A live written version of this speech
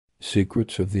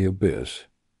Secrets of the Abyss.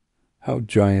 How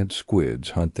giant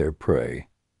squids hunt their prey.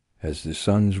 As the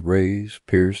sun's rays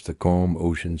pierce the calm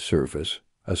ocean surface,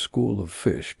 a school of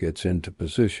fish gets into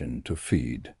position to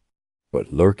feed.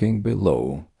 But lurking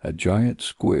below, a giant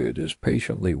squid is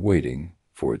patiently waiting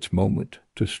for its moment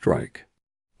to strike.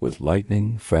 With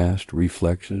lightning-fast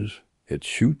reflexes, it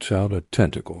shoots out a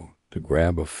tentacle to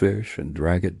grab a fish and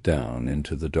drag it down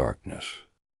into the darkness.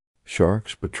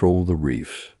 Sharks patrol the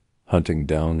reefs, hunting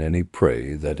down any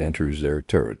prey that enters their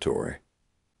territory.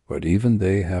 But even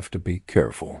they have to be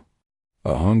careful.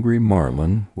 A hungry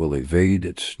marlin will evade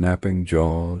its snapping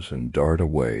jaws and dart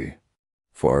away.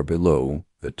 Far below,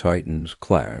 the titans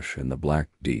clash in the black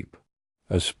deep.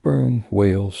 A sperm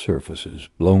whale surfaces,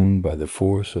 blown by the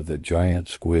force of the giant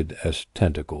squid's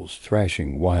tentacles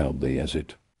thrashing wildly as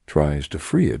it tries to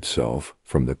free itself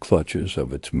from the clutches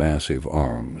of its massive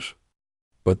arms.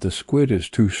 But the squid is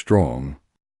too strong.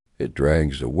 It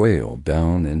drags the whale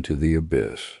down into the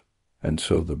abyss, and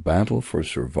so the battle for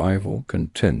survival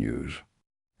continues.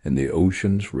 In the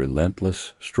ocean's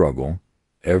relentless struggle,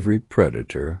 every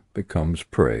predator becomes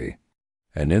prey,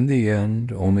 and in the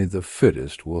end only the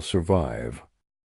fittest will survive.